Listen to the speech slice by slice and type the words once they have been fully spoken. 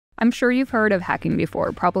I'm sure you've heard of hacking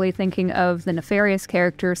before, probably thinking of the nefarious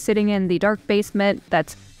character sitting in the dark basement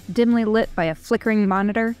that's dimly lit by a flickering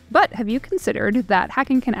monitor. But have you considered that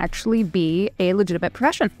hacking can actually be a legitimate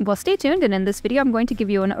profession? Well, stay tuned, and in this video I'm going to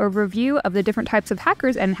give you an overview of the different types of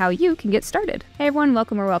hackers and how you can get started. Hey everyone,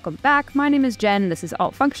 welcome or welcome back. My name is Jen, this is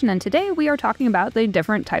Alt Function, and today we are talking about the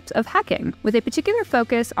different types of hacking, with a particular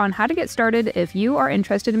focus on how to get started if you are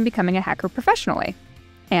interested in becoming a hacker professionally.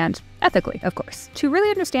 And ethically, of course. To really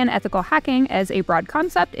understand ethical hacking as a broad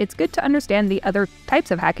concept, it's good to understand the other types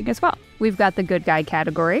of hacking as well. We've got the good guy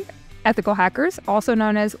category, ethical hackers, also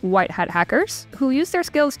known as white hat hackers, who use their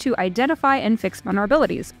skills to identify and fix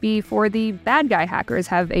vulnerabilities before the bad guy hackers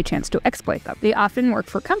have a chance to exploit them. They often work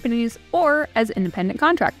for companies or as independent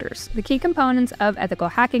contractors. The key components of ethical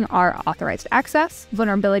hacking are authorized access,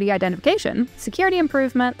 vulnerability identification, security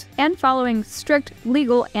improvement, and following strict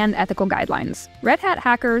legal and ethical guidelines. Red hat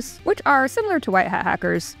hackers, which are similar to white hat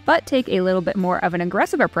hackers, but take a little bit more of an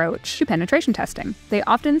aggressive approach to penetration testing. They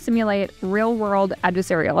often simulate real-world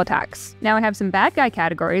adversarial attacks. Now I have some bad guy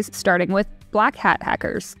categories, starting with black hat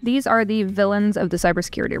hackers. These are the villains of the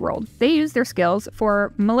cybersecurity world. They use their skills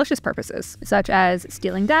for malicious purposes, such as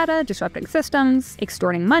stealing data, disrupting systems,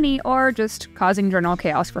 extorting money, or just causing general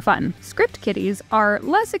chaos for fun. Script kiddies are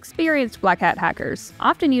less experienced black hat hackers,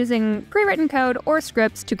 often using pre-written code or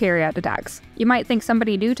scripts to carry out attacks. You might think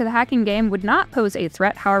somebody new to the hacking game would not pose a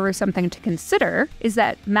threat, however, something to consider is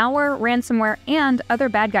that malware, ransomware, and other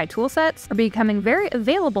bad guy toolsets are becoming very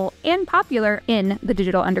available and popular in the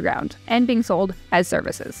digital underground, and being sold as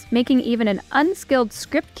services, making even an unskilled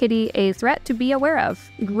script kiddie a threat to be aware of.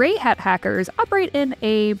 Gray hat hackers operate in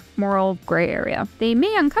a moral gray area. They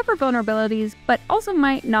may uncover vulnerabilities, but also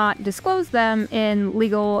might not disclose them in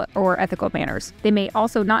legal or ethical manners. They may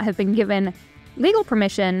also not have been given legal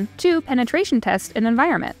permission to penetration test an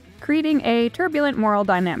environment, creating a turbulent moral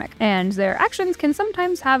dynamic, and their actions can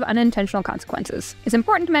sometimes have unintentional consequences. It's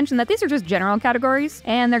important to mention that these are just general categories,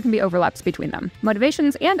 and there can be overlaps between them.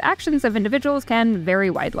 Motivations and actions of individuals can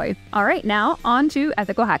vary widely. Alright, now on to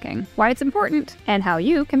ethical hacking, why it's important, and how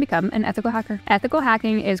you can become an ethical hacker. Ethical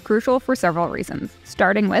hacking is crucial for several reasons,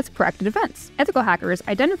 starting with proactive defense. Ethical hackers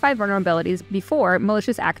identify vulnerabilities before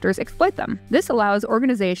malicious actors exploit them. This allows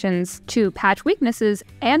organizations to patch weaknesses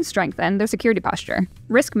and strengthen their security posture.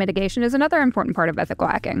 Risk mitigation is another important part of ethical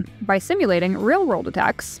hacking. By simulating real-world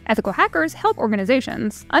attacks, ethical hackers help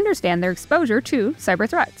organizations understand their exposure to cyber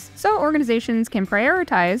threats, so organizations can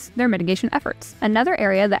prioritize their mitigation efforts. Another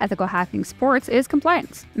area that ethical hacking supports is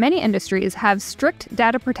compliance. Many industries have strict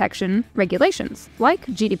data protection regulations, like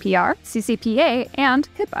GDPR, CCPA, and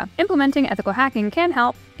HIPAA. Implementing ethical hacking can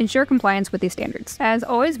help ensure compliance with these standards. As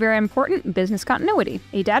always, very important, business continuity.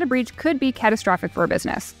 A data breach could be catastrophic for a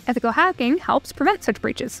business. Ethical hacking helps prevent such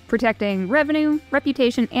breaches, protecting revenue,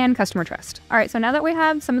 reputation, and customer trust. Alright, so now that we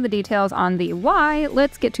have some of the details on the why,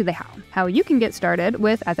 let's get to the how you can get started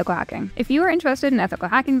with ethical hacking. If you are interested in ethical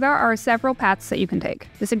hacking, there are several paths that you can take.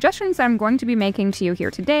 The suggestions that I'm going to be making to you here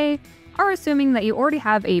today are assuming that you already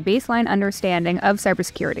have a baseline understanding of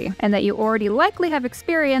cybersecurity, and that you already likely have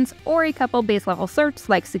experience or a couple base level certs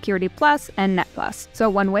like Security Plus and Net Plus. So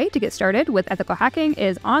one way to get started with ethical hacking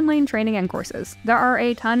is online training and courses. There are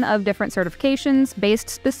a ton of different certifications based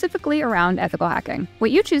specifically around ethical hacking.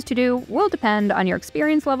 What you choose to do will depend on your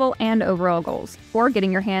experience level and overall goals. For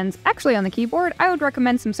getting your hands actually on the keyboard, I would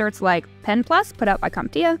recommend some certs like Pen Plus, put out by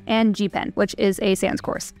CompTIA, and GPen, which is a SANS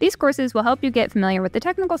course. These courses will help you get familiar with the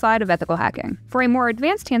technical side of ethical hacking. For a more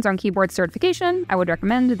advanced hands-on keyboard certification, I would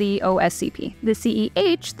recommend the OSCP. The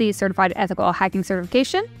CEH, the Certified Ethical Hacking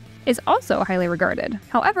Certification, is also highly regarded.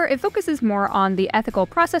 However, it focuses more on the ethical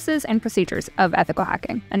processes and procedures of ethical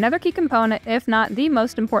hacking. Another key component, if not the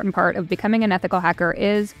most important part of becoming an ethical hacker,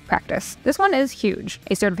 is practice. This one is huge.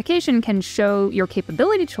 A certification can show your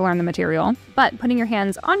capability to learn the material, but putting your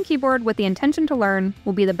hands on keyboard with the intention to learn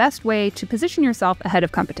will be the best way to position yourself ahead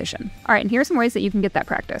of competition. Alright, and here are some ways that you can get that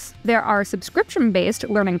practice. There are subscription-based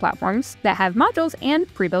learning platforms that have modules and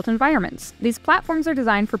pre-built environments. These platforms are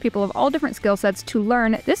designed for people of all different skill sets to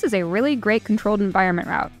learn. This is a really great controlled environment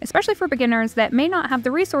route, especially for beginners that may not have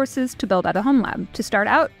the resources to build out a home lab. To start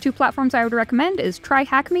out, two platforms I would recommend is Try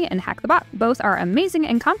Hack Me and Hack the Bot. Both are amazing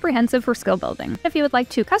and comprehensive for skill building. If you would like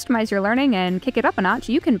to customize your learning and kick it up a notch,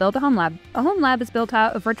 you can build a home lab. A home lab is built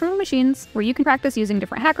out of virtual machines where you can practice using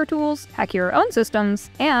different hacker tools, hack your own systems,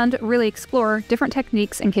 and really explore different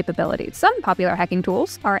techniques and capabilities. Some popular hacking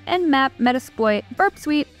tools are Nmap, Metasploit, Burp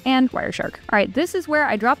Suite, and Wireshark. Alright, this is where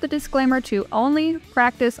I drop the disclaimer to only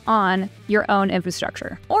practice on your own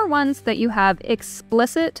infrastructure, or ones that you have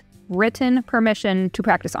explicit written permission to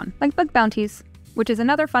practice on, like Bounties, which is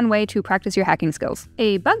another fun way to practice your hacking skills.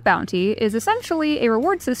 A bug bounty is essentially a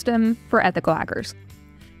reward system for ethical hackers.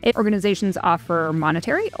 Organizations offer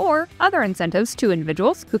monetary or other incentives to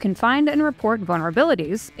individuals who can find and report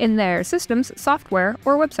vulnerabilities in their systems, software,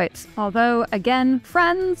 or websites. Although, again,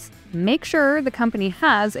 friends, make sure the company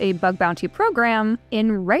has a bug bounty program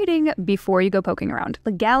in writing before you go poking around.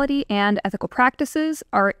 Legality and ethical practices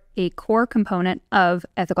are a core component of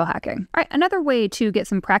ethical hacking. All right, another way to get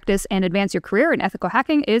some practice and advance your career in ethical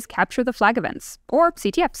hacking is capture the flag events, or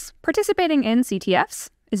CTFs. Participating in CTFs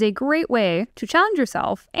is a great way to challenge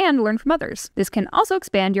yourself and learn from others. This can also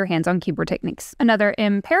expand your hands-on keyboard techniques. Another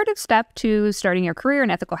imperative step to starting your career in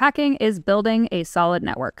ethical hacking is building a solid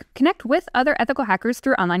network. Connect with other ethical hackers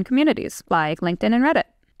through online communities like LinkedIn and Reddit.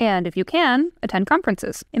 And if you can, attend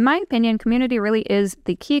conferences. In my opinion, community really is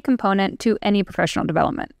the key component to any professional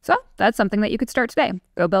development. So that's something that you could start today.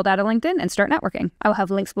 Go build out a LinkedIn and start networking. I will have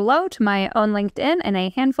links below to my own LinkedIn and a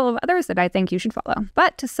handful of others that I think you should follow.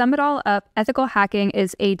 But to sum it all up, ethical hacking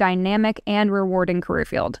is a dynamic and rewarding career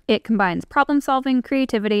field. It combines problem solving,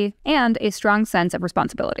 creativity, and a strong sense of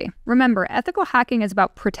responsibility. Remember, ethical hacking is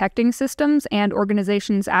about protecting systems and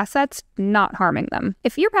organizations' assets, not harming them.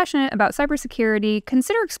 If you're passionate about cybersecurity,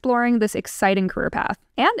 consider exploring this exciting career path.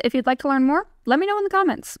 And if you'd like to learn more, let me know in the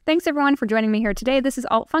comments. Thanks everyone for joining me here today. This is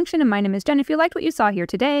Alt Function and my name is Jen. If you liked what you saw here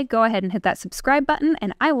today, go ahead and hit that subscribe button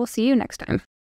and I will see you next time.